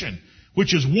section,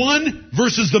 which is one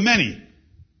versus the many,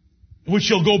 which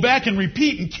he'll go back and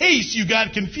repeat in case you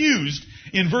got confused.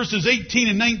 In verses 18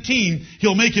 and 19,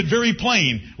 he'll make it very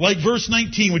plain, like verse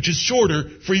 19, which is shorter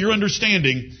for your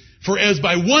understanding. For as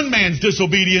by one man's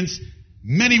disobedience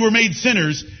many were made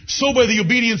sinners, so by the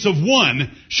obedience of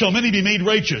one shall many be made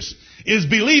righteous. Is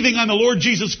believing on the Lord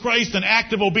Jesus Christ an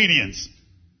act of obedience?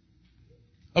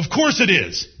 Of course it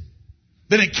is.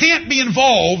 Then it can't be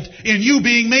involved in you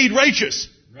being made righteous.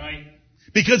 Right.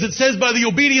 Because it says by the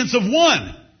obedience of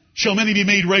one shall many be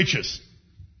made righteous.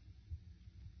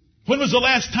 When was the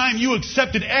last time you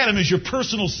accepted Adam as your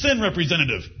personal sin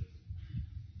representative?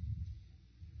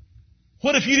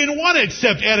 What if you didn't want to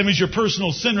accept Adam as your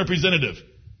personal sin representative?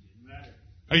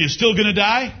 Are you still going to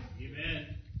die? Amen.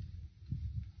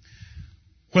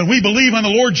 When we believe on the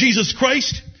Lord Jesus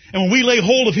Christ, and when we lay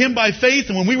hold of him by faith,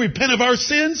 and when we repent of our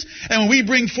sins, and when we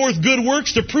bring forth good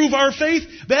works to prove our faith,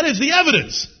 that is the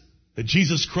evidence that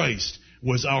Jesus Christ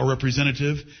was our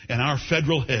representative and our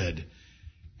federal head,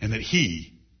 and that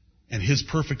he and his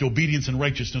perfect obedience and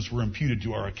righteousness were imputed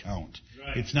to our account.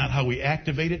 Right. It's not how we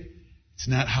activate it. It's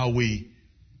not how we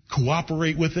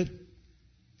cooperate with it.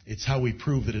 It's how we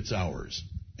prove that it's ours.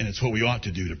 And it's what we ought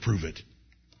to do to prove it.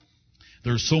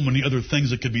 There are so many other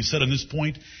things that could be said on this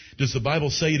point. Does the Bible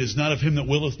say it is not of him that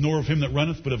willeth, nor of him that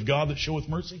runneth, but of God that showeth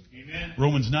mercy? Amen.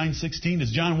 Romans 9:16.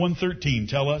 Does John 1:13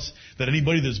 tell us that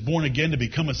anybody that is born again to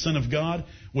become a son of God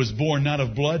was born not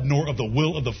of blood, nor of the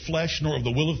will of the flesh, nor of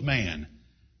the will of man,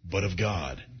 but of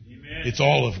God? Amen. It's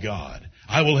all of God.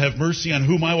 I will have mercy on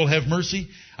whom I will have mercy.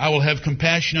 I will have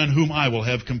compassion on whom I will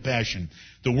have compassion.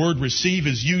 The word receive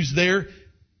is used there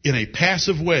in a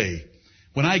passive way.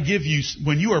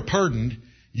 When you are pardoned,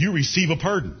 you receive a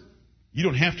pardon. You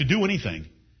don't have to do anything.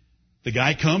 The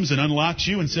guy comes and unlocks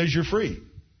you and says you're free.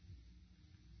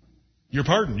 You're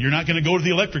pardoned. You're not going to go to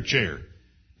the electric chair.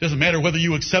 It doesn't matter whether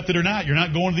you accept it or not. You're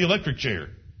not going to the electric chair.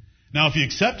 Now, if you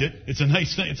accept it, it's a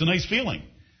nice thing. It's a nice feeling.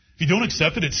 If you don't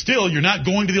accept it, it's still, you're not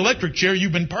going to the electric chair.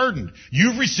 You've been pardoned.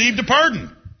 You've received a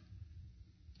pardon.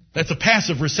 That's a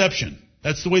passive reception.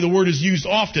 That's the way the word is used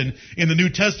often in the New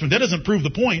Testament. That doesn't prove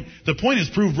the point. The point is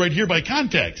proved right here by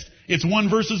context. It's one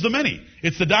versus the many.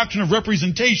 It's the doctrine of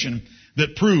representation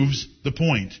that proves the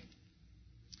point.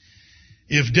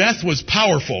 If death was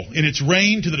powerful in its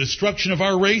reign to the destruction of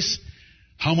our race,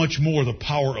 how much more the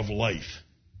power of life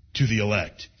to the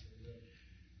elect?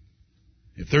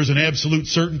 If there's an absolute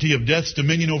certainty of death's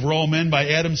dominion over all men by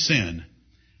Adam's sin,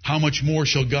 how much more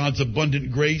shall God's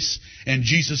abundant grace and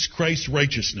Jesus Christ's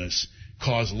righteousness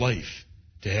cause life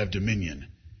to have dominion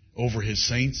over His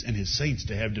saints and His saints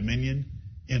to have dominion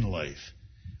in life.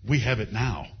 We have it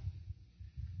now.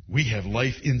 We have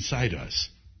life inside us.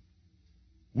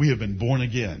 We have been born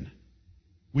again.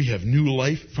 We have new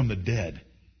life from the dead.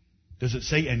 Does it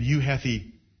say, and you hath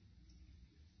He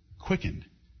quickened?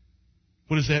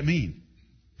 What does that mean?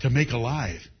 To make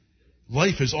alive.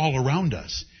 Life is all around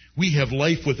us. We have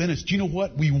life within us. Do you know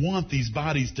what? We want these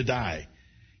bodies to die.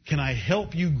 Can I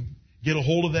help you get a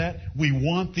hold of that? We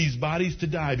want these bodies to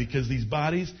die because these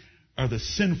bodies are the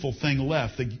sinful thing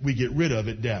left that we get rid of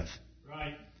at death.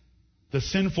 Right. The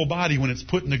sinful body, when it's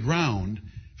put in the ground,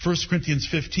 1 Corinthians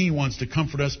 15 wants to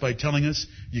comfort us by telling us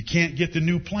you can't get the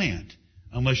new plant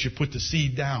unless you put the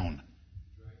seed down.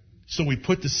 So we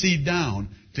put the seed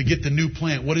down to get the new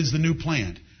plant. What is the new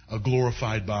plant? A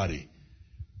glorified body.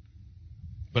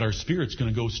 But our spirit's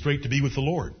going to go straight to be with the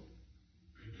Lord.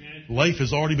 Life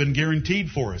has already been guaranteed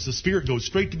for us. The spirit goes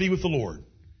straight to be with the Lord.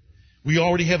 We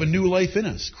already have a new life in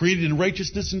us, created in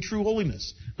righteousness and true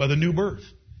holiness by the new birth.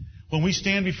 When we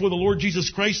stand before the Lord Jesus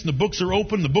Christ and the books are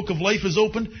open, the book of life is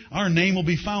open, our name will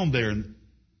be found there. And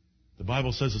the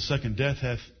Bible says the second death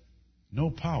hath no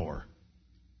power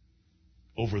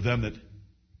over them that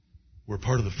were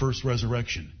part of the first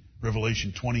resurrection.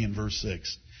 Revelation 20 and verse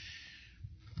 6.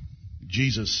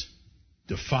 Jesus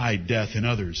defied death in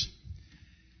others,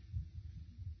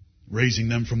 raising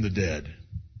them from the dead.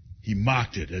 He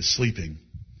mocked it as sleeping.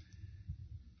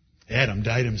 Adam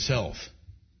died himself,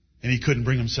 and he couldn't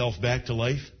bring himself back to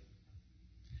life.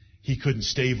 He couldn't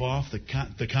stave off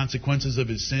the consequences of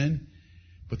his sin.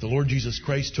 But the Lord Jesus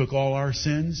Christ took all our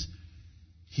sins.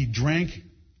 He drank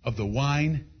of the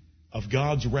wine of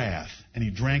God's wrath, and He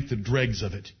drank the dregs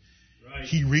of it. Right.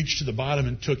 He reached to the bottom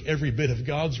and took every bit of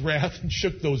God's wrath and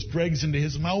shook those dregs into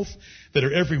His mouth that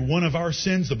are every one of our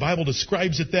sins. The Bible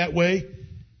describes it that way.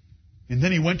 And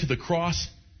then He went to the cross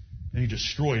and He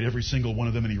destroyed every single one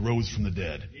of them, and He rose from the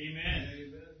dead. Amen.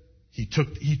 He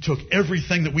took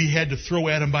everything that we had to throw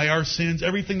at Him by our sins,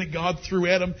 everything that God threw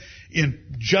at Him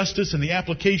in justice and the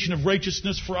application of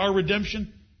righteousness for our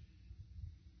redemption,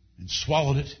 and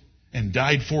swallowed it and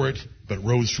died for it, but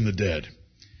rose from the dead.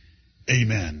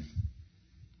 Amen.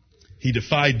 He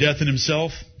defied death in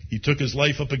Himself. He took His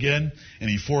life up again, and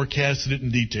He forecasted it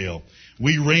in detail.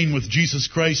 We reign with Jesus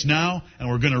Christ now, and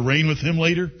we're going to reign with Him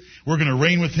later. We're going to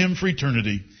reign with Him for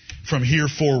eternity from here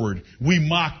forward. We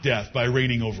mock death by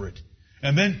reigning over it.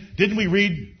 And then, didn't we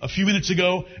read a few minutes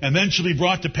ago, and then shall be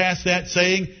brought to pass that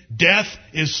saying, death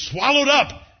is swallowed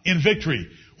up in victory.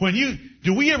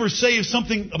 Do we ever say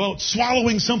something about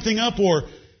swallowing something up, or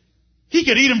He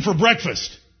could eat him for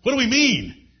breakfast? What do we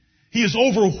mean? He is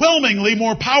overwhelmingly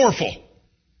more powerful.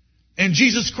 And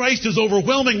Jesus Christ is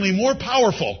overwhelmingly more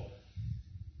powerful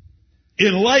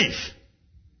in life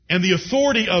and the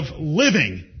authority of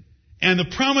living and the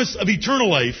promise of eternal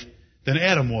life than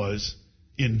Adam was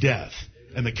in death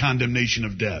and the condemnation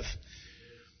of death.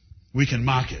 We can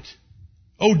mock it.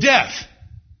 Oh, death,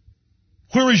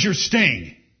 where is your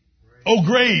sting? Oh,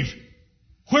 grave,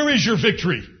 where is your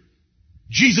victory?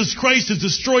 Jesus Christ has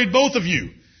destroyed both of you.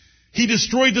 He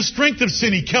destroyed the strength of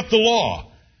sin. He kept the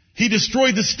law. He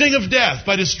destroyed the sting of death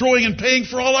by destroying and paying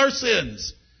for all our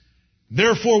sins.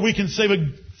 Therefore, we can say,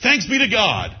 thanks be to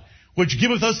God, which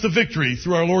giveth us the victory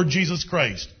through our Lord Jesus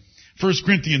Christ. 1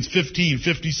 Corinthians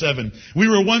 15:57. We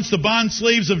were once the bond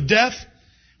slaves of death,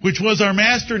 which was our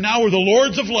master. Now we're the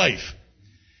lords of life.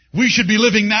 We should be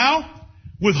living now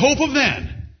with hope of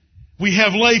then. We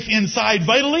have life inside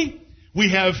vitally.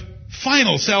 We have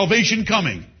final salvation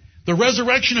coming. The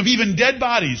resurrection of even dead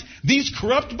bodies. These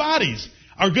corrupt bodies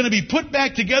are going to be put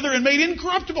back together and made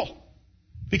incorruptible.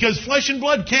 Because flesh and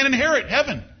blood can't inherit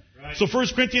heaven. Right. So 1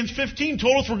 Corinthians 15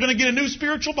 told us we're going to get a new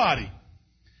spiritual body.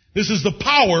 This is the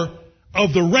power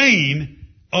of the reign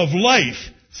of life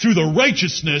through the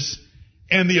righteousness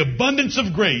and the abundance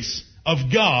of grace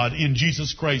of God in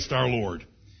Jesus Christ our Lord.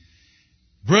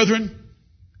 Brethren,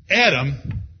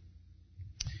 Adam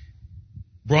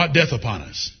brought death upon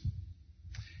us.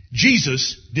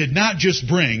 Jesus did not just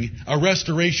bring a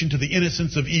restoration to the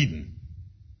innocence of Eden.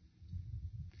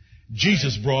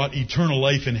 Jesus brought eternal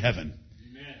life in heaven.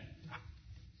 Amen.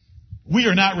 We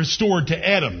are not restored to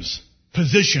Adam's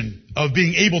position of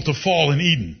being able to fall in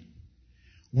Eden.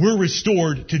 We're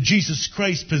restored to Jesus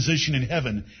Christ's position in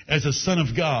heaven as a Son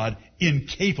of God,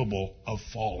 incapable of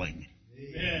falling.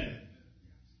 Amen.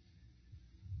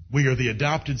 We are the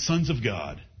adopted sons of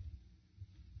God.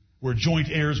 We're joint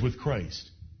heirs with Christ.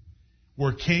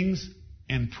 We're kings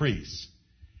and priests.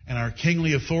 And our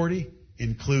kingly authority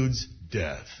includes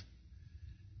death,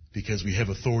 because we have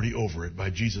authority over it by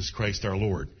Jesus Christ our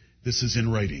Lord. This is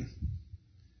in writing.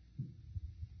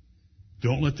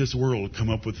 Don't let this world come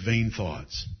up with vain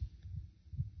thoughts.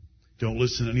 Don't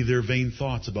listen to any of their vain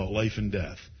thoughts about life and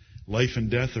death. Life and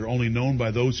death are only known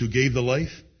by those who gave the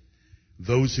life,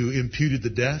 those who imputed the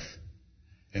death,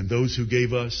 and those who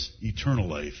gave us eternal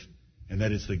life, and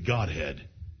that is the Godhead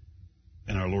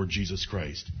and our Lord Jesus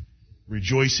Christ.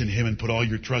 Rejoice in Him and put all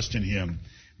your trust in Him.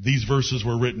 These verses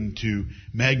were written to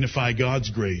magnify God's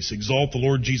grace, exalt the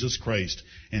Lord Jesus Christ,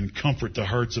 and comfort the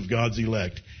hearts of God's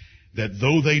elect, that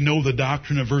though they know the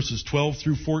doctrine of verses 12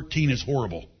 through 14 is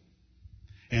horrible,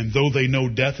 and though they know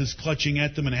death is clutching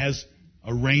at them and has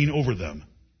a reign over them,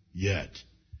 yet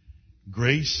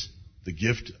grace, the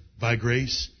gift by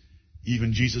grace,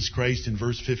 even Jesus Christ in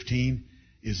verse 15,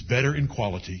 is better in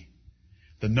quality.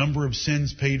 The number of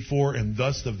sins paid for, and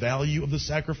thus the value of the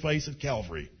sacrifice at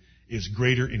Calvary, is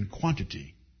greater in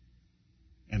quantity.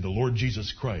 And the Lord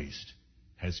Jesus Christ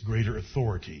has greater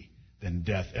authority than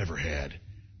death ever had.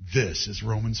 This is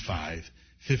Romans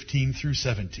 5:15 through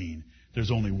 17.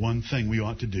 There's only one thing we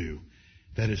ought to do.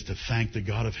 That is to thank the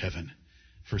God of heaven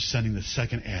for sending the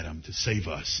second Adam to save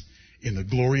us in the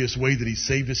glorious way that He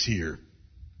saved us here,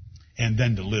 and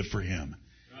then to live for Him.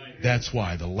 That's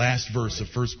why the last verse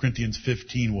of 1 Corinthians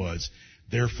 15 was,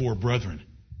 therefore, brethren,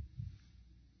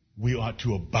 we ought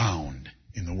to abound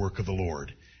in the work of the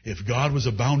Lord. If God was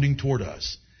abounding toward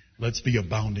us, let's be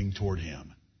abounding toward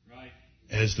Him. Right.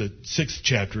 As the 6th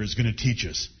chapter is going to teach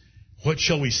us, what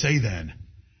shall we say then?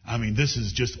 I mean, this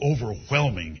is just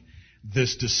overwhelming.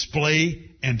 This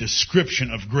display and description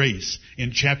of grace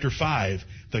in chapter 5.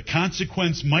 The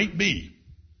consequence might be,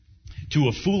 to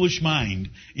a foolish mind,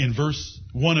 in verse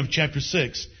 1 of chapter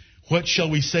 6, what shall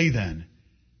we say then?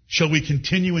 Shall we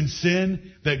continue in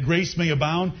sin that grace may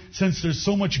abound? Since there's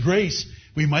so much grace,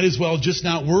 we might as well just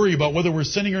not worry about whether we're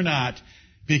sinning or not,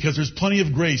 because there's plenty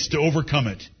of grace to overcome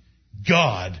it.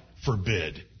 God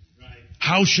forbid. Right.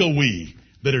 How shall we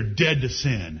that are dead to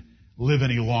sin live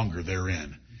any longer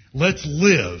therein? Let's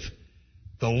live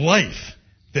the life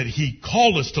that He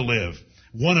called us to live,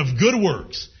 one of good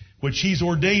works, which He's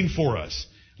ordained for us.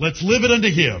 Let's live it unto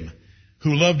Him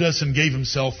who loved us and gave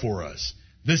Himself for us.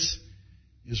 This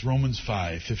is Romans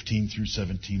 5:15 through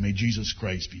 17. May Jesus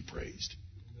Christ be praised.